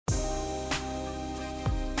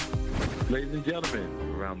Ladies and gentlemen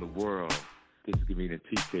around the world, this is comedian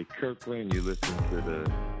TK Kirkland. You listen to the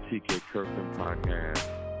TK Kirkland podcast.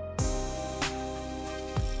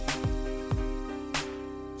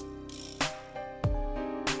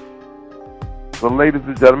 So, ladies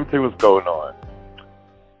and gentlemen, see what's going on.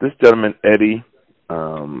 This gentleman, Eddie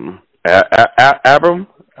Abram,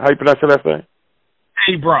 how you pronounce your last name?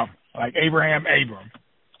 Abram, like Abraham Abram.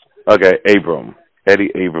 Okay, Abram.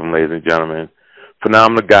 Eddie Abram, ladies and gentlemen.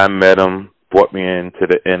 Phenomenal guy, met him, brought me into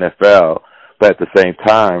the NFL, but at the same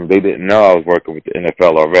time, they didn't know I was working with the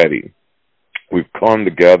NFL already. We've come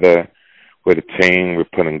together with a team. We're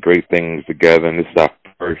putting great things together, and this is our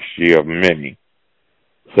first year of many.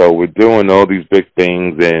 So we're doing all these big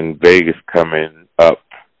things in Vegas coming up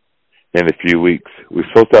in a few weeks. We're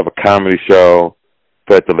supposed to have a comedy show,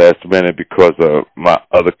 but at the last minute, because of my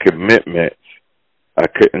other commitments, I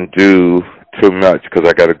couldn't do too much because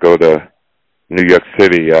I got to go to New York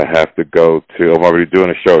City. I have to go to, I'm already doing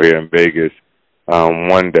a show here in Vegas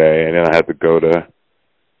one day, and then I have to go to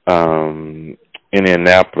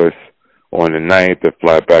Indianapolis on the 9th to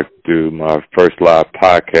fly back to do my first live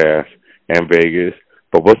podcast in Vegas.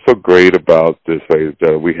 But what's so great about this is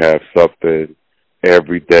that we have something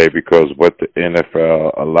every day, because what the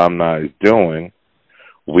NFL alumni is doing,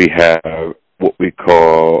 we have what we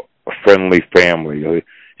call a friendly family.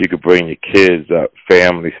 You could bring your kids up,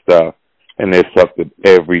 family stuff, and there's something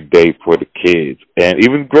every day for the kids, and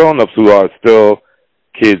even grown-ups who are still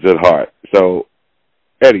kids at heart. So,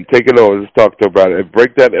 Eddie, take it over. Let's talk to about it and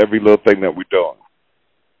break down every little thing that we're doing.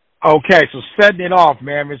 Okay, so setting it off,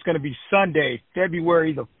 man, it's going to be Sunday,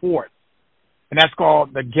 February the 4th, and that's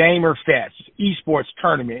called the Gamer Fest Esports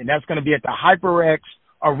Tournament, and that's going to be at the HyperX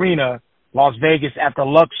Arena, Las Vegas, at the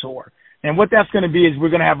Luxor. And what that's going to be is we're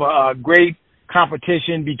going to have a great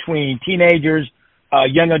competition between teenagers.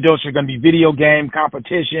 Young adults are going to be video game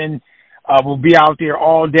competition. We'll be out there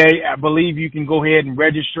all day. I believe you can go ahead and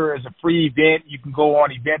register as a free event. You can go on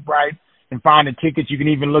Eventbrite and find the tickets. You can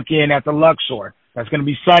even look in at the Luxor. That's going to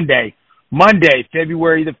be Sunday. Monday,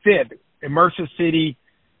 February the 5th, Immersive City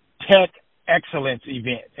Tech Excellence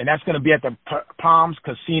event. And that's going to be at the Palms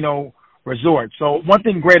Casino Resort. So one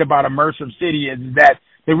thing great about Immersive City is that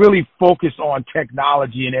they really focus on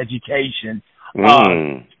technology and education.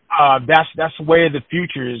 That's the way the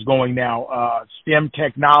future is going now. STEM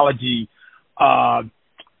technology,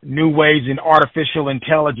 new ways in artificial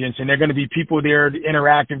intelligence, and there are going to be people there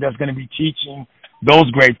interactive that's going to be teaching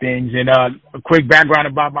those great things. And a quick background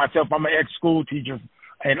about myself: I'm an ex-school teacher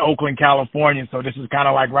in Oakland, California, so this is kind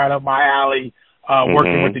of like right up my alley,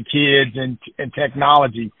 working with the kids and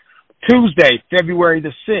technology. Tuesday, February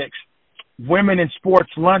the 6th, Women in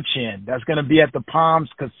Sports Luncheon. That's going to be at the Palms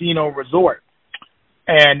Casino Resort.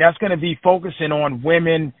 And that's going to be focusing on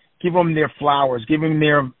women, give them their flowers, give them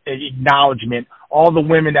their acknowledgement, all the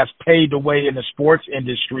women that's paved the way in the sports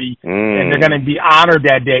industry, and they're going to be honored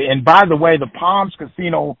that day. And by the way, the Palms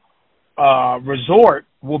Casino Resort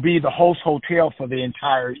will be the host hotel for the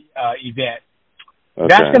entire event. Okay.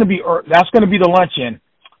 That's going to be the luncheon.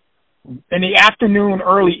 In the afternoon,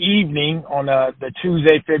 early evening on the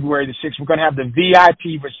Tuesday, February the 6th, we're going to have the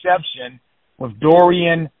VIP reception with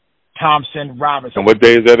Dorian Thompson Robinson. And what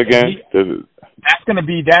day is that again? That's going to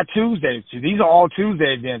be that Tuesday. So these are all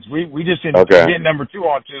Tuesday events. We just in event number 2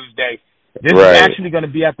 on Tuesday. This is actually going to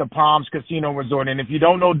be at the Palms Casino Resort. And if you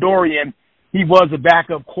don't know Dorian, he was a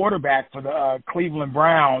backup quarterback for the Cleveland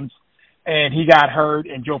Browns, and he got hurt,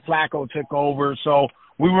 and Joe Flacco took over. So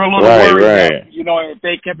we were a little worried that, if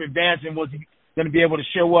they kept advancing, was he going to be able to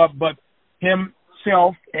show up? But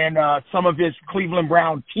himself and some of his Cleveland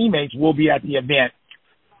Brown teammates will be at the event.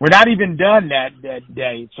 We're not even done that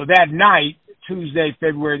day. So that night, Tuesday,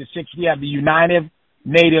 February the 6th, we have the United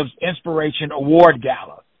Natives Inspiration Award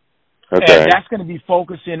Gala. Okay. And that's going to be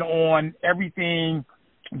focusing on everything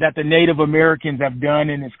that the Native Americans have done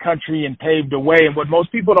in this country and paved the way. And what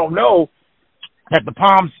most people don't know, that the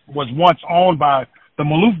Palms was once owned by the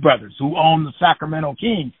Maloof brothers, who owned the Sacramento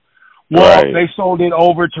Kings. Well, they sold it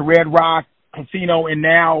over to Red Rock Casino, and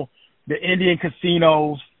now the Indian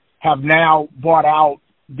casinos have now bought out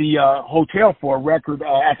the hotel for a record,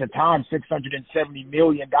 at the time, $670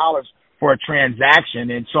 million for a transaction.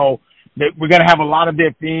 And so we're going to have a lot of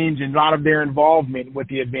their themes and a lot of their involvement with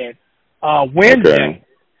the event. Wednesday,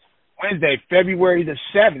 February the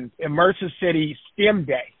 7th, Immersive City STEM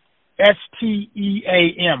Day,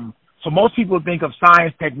 STEAM. So most people think of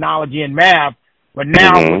science, technology, and math, but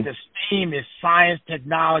now what the STEAM is science,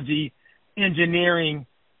 technology, engineering,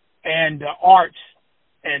 and arts.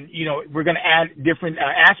 And, we're going to add different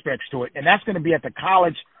aspects to it. And that's going to be at the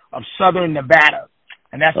College of Southern Nevada.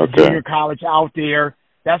 And that's a junior college out there.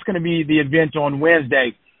 That's going to be the event on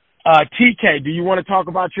Wednesday. TK, do you want to talk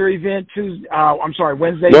about your event Tuesday? I'm sorry,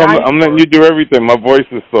 Wednesday night? I'm letting you do everything. My voice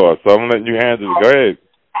is sore, so I'm letting you handle it. Go ahead.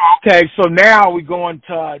 Okay, so now we're going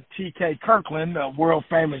to TK Kirkland, the world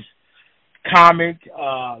famous comic.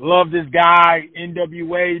 Love this guy,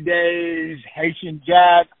 NWA days, Haitian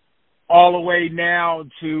Jack, all the way now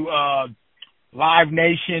to Live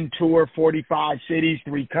Nation tour, 45 cities,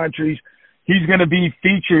 3 countries. He's going to be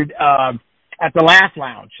featured at the Laugh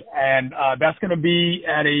Lounge, and that's going to be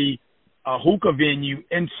at a hookah venue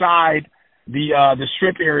inside the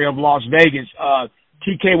strip area of Las Vegas.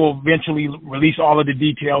 TK will eventually release all of the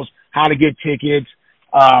details, how to get tickets,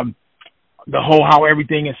 how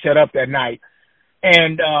everything is set up that night.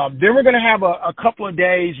 And then we're going to have a couple of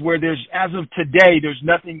days where as of today, there's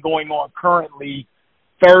nothing going on currently.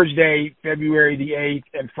 Thursday, February the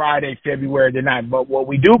 8th, and Friday, February the 9th. But what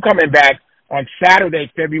we do coming back on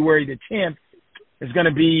Saturday, February the 10th, is going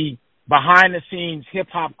to be behind the scenes hip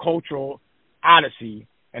hop cultural odyssey.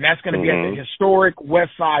 And that's going to be at the historic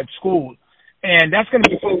West Side School. And that's going to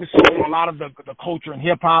be focusing on a lot of the culture in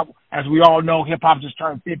hip hop. As we all know, hip hop just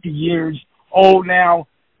turned 50 years old now.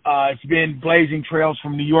 It's been blazing trails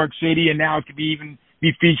from New York City, and now it could even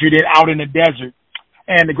be featured out in the desert.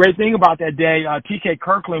 And the great thing about that day, TK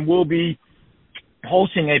Kirkland will be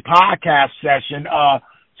hosting a podcast session,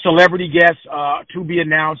 celebrity guests to be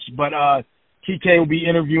announced, but TK will be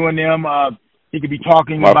interviewing them. He could be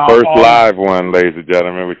talking about my first live one, ladies and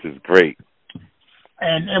gentlemen, which is great.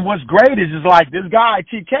 And what's great is like this guy,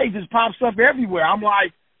 TK, just pops up everywhere. I'm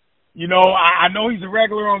like, I know he's a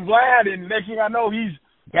regular on Vlad, and next thing I know, he's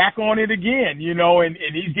back on it again, and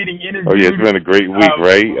he's getting interviewed. Oh, yeah, it's been a great week,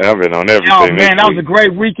 right? I've been on everything. Oh, man, that was a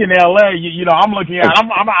great week in L.A. I'm looking at,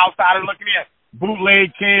 I'm outside looking at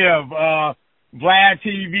Bootleg Kev, Vlad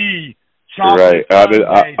TV, right, out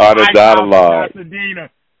of dialogue.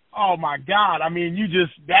 Oh, my God. I mean,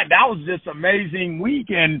 that was just amazing week,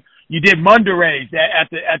 and you did Monday Rays at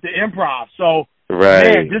the Improv. So,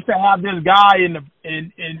 right. Man, just to have this guy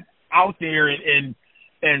out there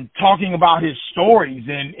and talking about his stories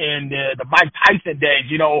and the Mike Tyson days.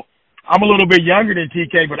 I'm a little bit younger than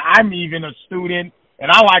TK, but I'm even a student, and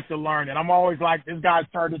I like to learn. And I'm always like, this guy's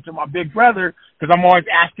turned into my big brother because I'm always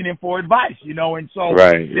asking him for advice, And so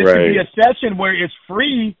this could be a session where it's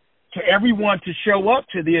free to everyone to show up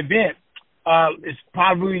to the event. It's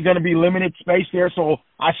probably going to be limited space there, so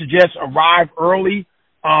I suggest arrive early.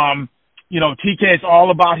 TK is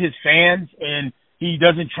all about his fans, and he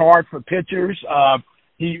doesn't charge for pictures.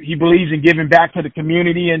 He believes in giving back to the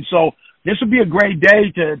community, and so this would be a great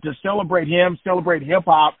day to celebrate him, celebrate hip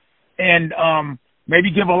hop, and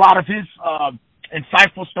maybe give a lot of his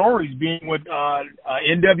insightful stories, being with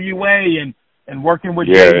NWA and working with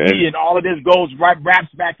Jay-Z, and all of this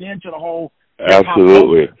wraps back into the whole hip hop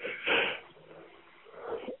Absolutely. culture.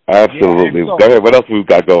 Absolutely. Go ahead. What else we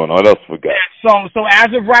got going on? What else we got? So as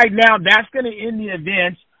of right now, that's going to end the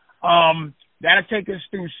event. That'll take us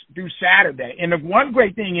through Saturday. And the one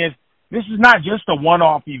great thing is this is not just a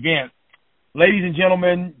one-off event. Ladies and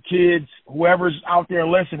gentlemen, kids, whoever's out there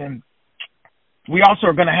listening, we also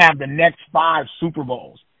are going to have the next 5 Super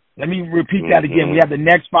Bowls. Let me repeat that again. We have the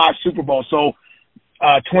next 5 Super Bowls. So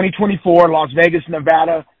 2024, Las Vegas,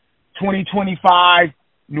 Nevada. 2025,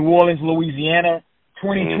 New Orleans, Louisiana.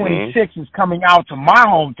 2026 is coming out to my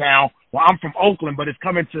hometown. Well, I'm from Oakland, but it's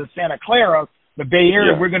coming to Santa Clara, the Bay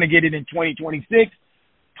Area. We're going to get it in 2026.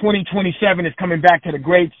 2027 is coming back to the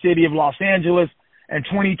great city of Los Angeles. And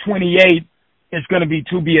 2028 is going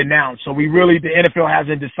to be announced. So the NFL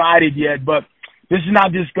hasn't decided yet, but this is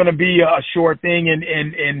not just going to be a short thing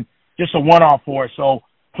and just a one-off for us. So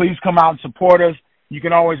please come out and support us. You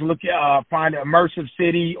can always find Immersive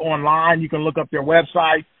City online. You can look up their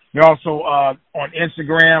website. They're also on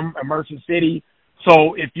Instagram, Immersive City.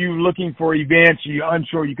 So if you're looking for events, you're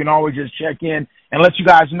unsure, you can always just check in and let you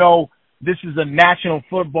guys know this is a National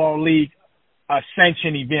Football League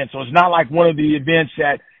sanctioned event. So it's not like one of the events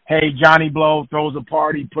that, hey, Johnny Blow throws a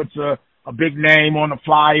party, puts a big name on the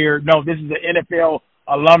flyer. No, this is an NFL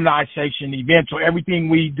alumni sanctioned event. So everything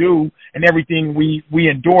we do and everything we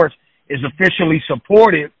endorse is officially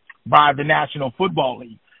supported by the National Football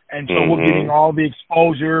League. And so we're getting all the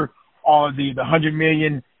exposure, all of the 100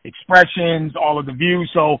 million expressions, all of the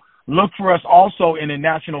views. So look for us also in the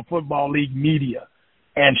National Football League media.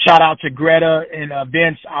 And shout out to Greta and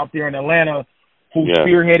Vince out there in Atlanta who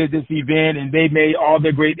spearheaded this event, and they made all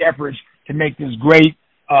their great efforts to make this great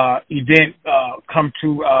event come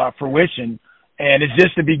to fruition. And it's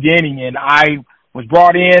just the beginning. And I was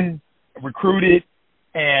brought in, recruited,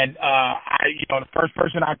 and the first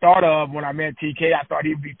person I thought of when I met TK, I thought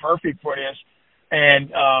he'd be perfect for this. and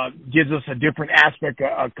gives us a different aspect,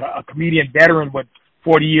 a comedian veteran with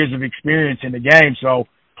 40 years of experience in the game. So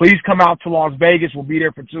please come out to Las Vegas. We'll be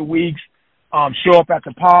there for 2 weeks. Show up at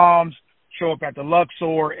the Palms, show up at the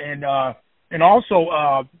Luxor, and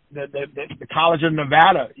also the College of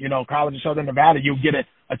Nevada, College of Southern Nevada. You'll get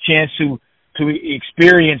a chance to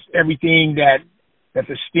experience everything that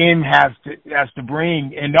the STEM has to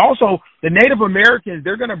bring. And also the Native Americans,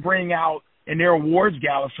 they're going to bring out in their awards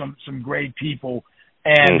gala some great people.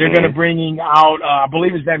 And they're going to bring out, I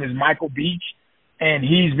believe his name is Michael Beach, and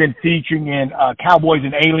he's been featuring in Cowboys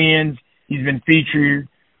and Aliens. He's been featured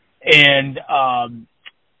in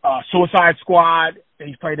Suicide Squad.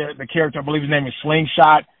 He's played the character, I believe his name is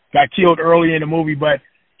Slingshot. Got killed early in the movie, but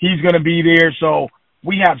he's going to be there. So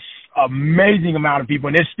we have amazing amount of people,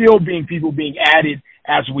 and there's still people being added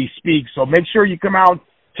as we speak. So make sure you come out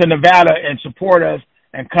to Nevada and support us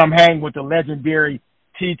and come hang with the legendary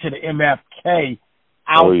T to the MFK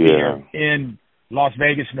out there in Las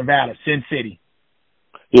Vegas, Nevada, Sin City.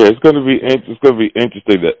 Yeah, it's going to be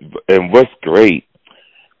interesting. And what's great,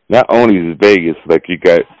 not only is Vegas, like you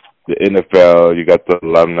got the NFL, you got the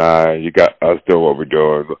alumni, you got us doing what we're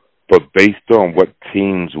doing, but based on what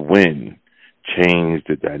teams win, change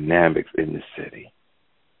the dynamics in the city.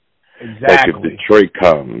 Exactly. Like if Detroit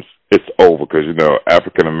comes, it's over because,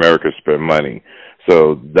 African Americans spend money.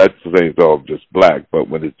 So that's the thing, it's all just black. But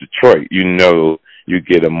when it's Detroit, you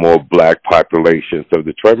get a more black population. So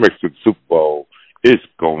Detroit makes the Super Bowl, it's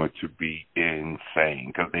going to be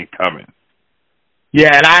insane because they're coming.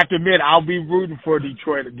 Yeah, and I have to admit, I'll be rooting for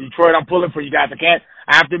Detroit. Detroit, I'm pulling for you guys.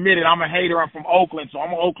 I have to admit it, I'm a hater. I'm from Oakland, so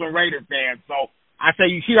I'm an Oakland Raider fan. So I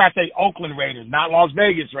say Oakland Raiders, not Las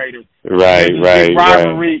Vegas Raiders. Right.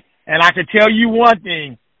 Rivalry. And I can tell you one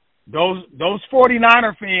thing, those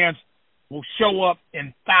 49er fans will show up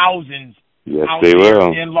in thousands out there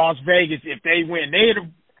in Las Vegas if they win.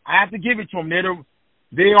 I have to give it to them.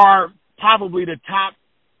 They are probably the top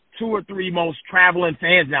 2 or 3 most traveling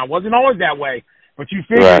fans now. It wasn't always that way, but you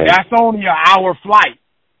figure that's only an hour flight.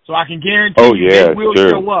 So I can guarantee they will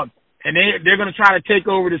show up. And they're going to try to take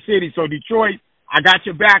over the city. So Detroit, I got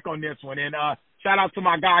your back on this one. And shout out to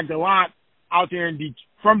my guy Gallant out there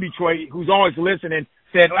from Detroit, who's always listening,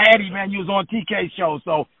 said, Laddie, man, you was on TK's show.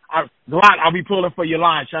 So, Gallant, I'll be pulling for your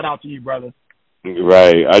line. Shout out to you, brother.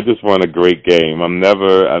 Right. I just won a great game. I've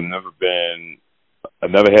never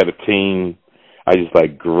had a team. I just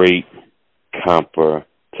like great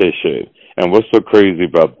competition. And what's so crazy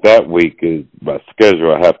about that week is my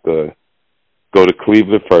schedule. I have to go to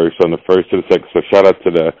Cleveland first on the 1st to the 2nd. So shout out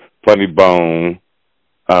to the Funny Bone,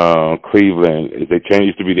 Cleveland. They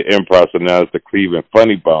changed to be the Improv, so now it's the Cleveland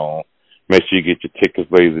Funny Bone. Make sure you get your tickets,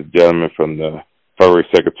 ladies and gentlemen, from the February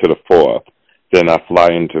 2nd to the 4th. Then I fly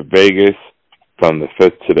into Vegas from the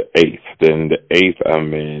 5th to the 8th. Then the 8th,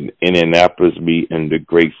 I'm in Indianapolis meeting the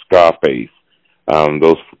great Scarface.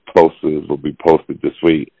 Those posters will be posted this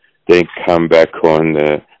week. Then come back on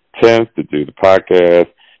the 10th to do the podcast,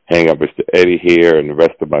 hang out with Mr. Eddie here and the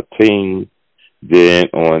rest of my team. Then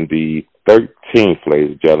on the 13th,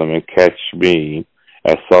 ladies and gentlemen, catch me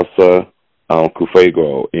at Salsa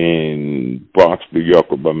Cufago in Bronx, New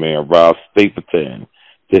York with my man Rob Stapleton.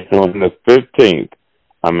 Then on the 15th,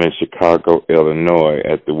 I'm in Chicago, Illinois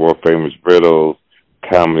at the world-famous Riddles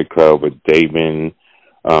Comedy Club with Damon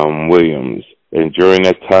Williams. And during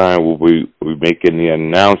that time, we'll be making the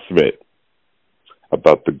announcement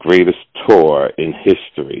about the greatest tour in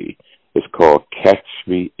history. It's called Catch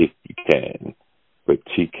Me If You Can with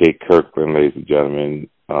T.K. Kirkland, ladies and gentlemen.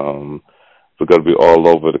 We're going to be all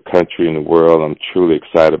over the country and the world. I'm truly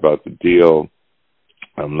excited about the deal.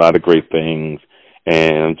 A lot of great things,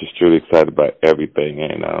 and I'm just truly excited about everything.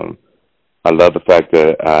 And I love the fact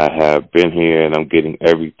that I have been here and I'm getting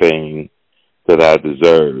everything that I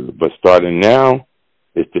deserve. But starting now,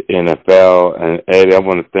 it's the NFL. And Eddie, I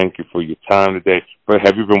want to thank you for your time today. But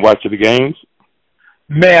have you been watching the games?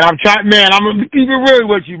 Man, I'm gonna keep it real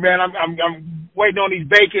with you, man. I'm waiting on these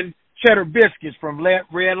bacon cheddar biscuits from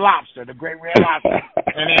Red Lobster, the great Red Lobster,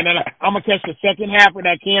 and I'm gonna catch the second half of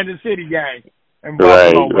that Kansas City game in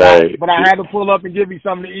Buffalo. Right. But I had to pull up and give me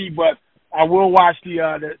something to eat. But I will watch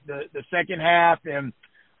the second half, and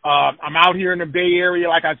I'm out here in the Bay Area,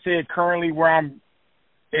 like I said, currently where I'm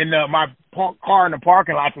in my car in the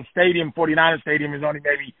parking lot. The stadium, 49er Stadium, is only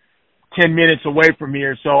maybe 10 minutes away from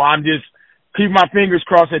here, so I'm just keeping my fingers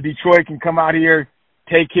crossed that Detroit can come out here,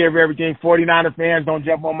 take care of everything. 49er fans, don't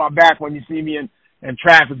jump on my back when you see me in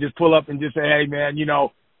traffic. Just pull up and just say, hey, man,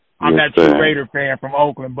 I'm that true Raider fan from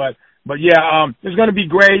Oakland. But yeah, it's going to be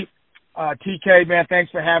great. TK, man,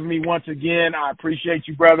 thanks for having me once again. I appreciate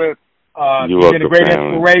you, brother. You've been a great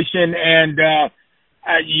inspiration. And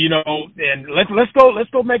And let's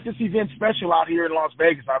go make this event special out here in Las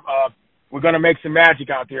Vegas. We're gonna make some magic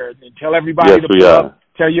out there, and tell everybody to pull up,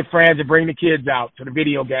 tell your friends, and bring the kids out to the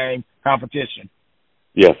video game competition.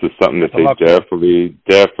 Yes, it's something that they definitely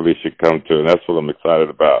should come to, and that's what I'm excited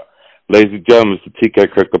about. Ladies and gentlemen, it's the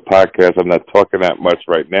TK Kirkland Podcast. I'm not talking that much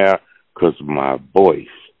right now because my voice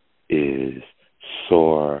is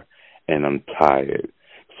sore and I'm tired.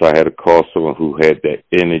 So I had to call someone who had that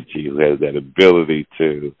energy, who has that ability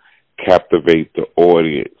to captivate the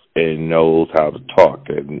audience and knows how to talk.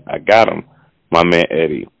 And I got him, my man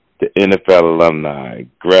Eddie, the NFL alumni,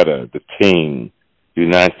 Greta, the team, the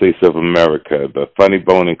United States of America, the Funny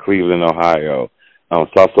Bone in Cleveland, Ohio,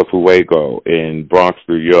 Salsa Fuego in Bronx,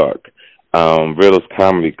 New York, Riddle's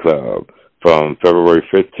Comedy Club from February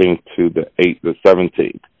 15th to the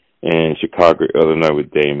 17th in Chicago, Illinois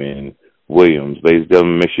with Damon Williams. Ladies and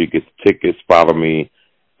gentlemen, make sure you get the tickets. Follow me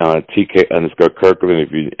on TK_Kirkland.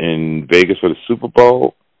 If you're in Vegas for the Super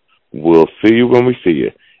Bowl, we'll see you when we see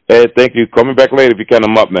you. Ed, thank you. Call me back later if you can.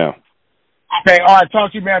 I'm up now. Okay, all right.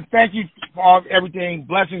 Talk to you, man. Thank you for everything.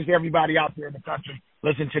 Blessings to everybody out there in the country.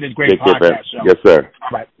 Listen to this great podcast show. Yes, sir.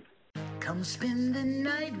 All right. Come spend the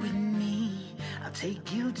night with me. I'll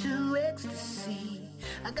take you to ecstasy.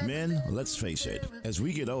 Men, let's face it, as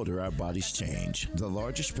we get older, our bodies change. The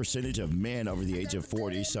largest percentage of men over the age of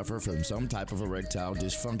 40 suffer from some type of erectile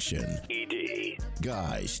dysfunction. ED.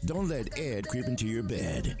 Guys, don't let Ed creep into your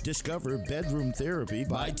bed. Discover Bedroom Therapy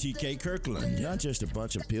by TK Kirkland. Not just a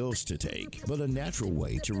bunch of pills to take, but a natural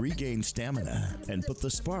way to regain stamina and put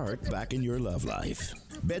the spark back in your love life.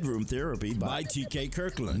 Bedroom Therapy by TK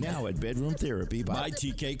Kirkland. Now at Bedroom Therapy by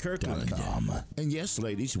TKKirkland.com. And yes,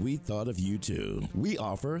 ladies, we thought of you too. We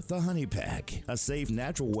offer the Honey Pack, a safe,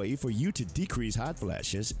 natural way for you to decrease hot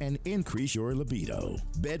flashes and increase your libido.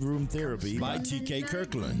 Bedroom Therapy by TK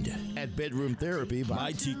Kirkland at Bedroom Therapy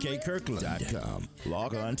by TKKirkland.com.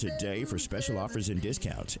 Log on today for special offers and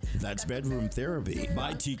discounts. That's Bedroom Therapy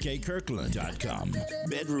by TKKirkland.com.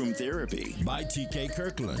 Bedroom Therapy by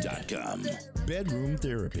TKKirkland.com. Bedroom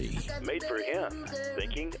Therapy. Made for him,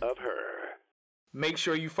 thinking of her. Make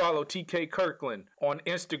sure you follow TK Kirkland on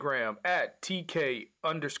Instagram at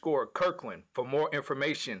TK_Kirkland. For more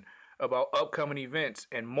information about upcoming events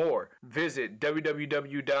and more, visit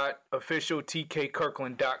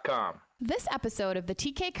www.officialtkkirkland.com. This episode of the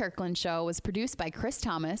TK Kirkland Show was produced by Chris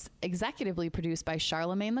Thomas, executively produced by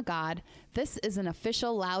Charlemagne the God. This is an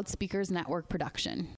official Loudspeakers Network production.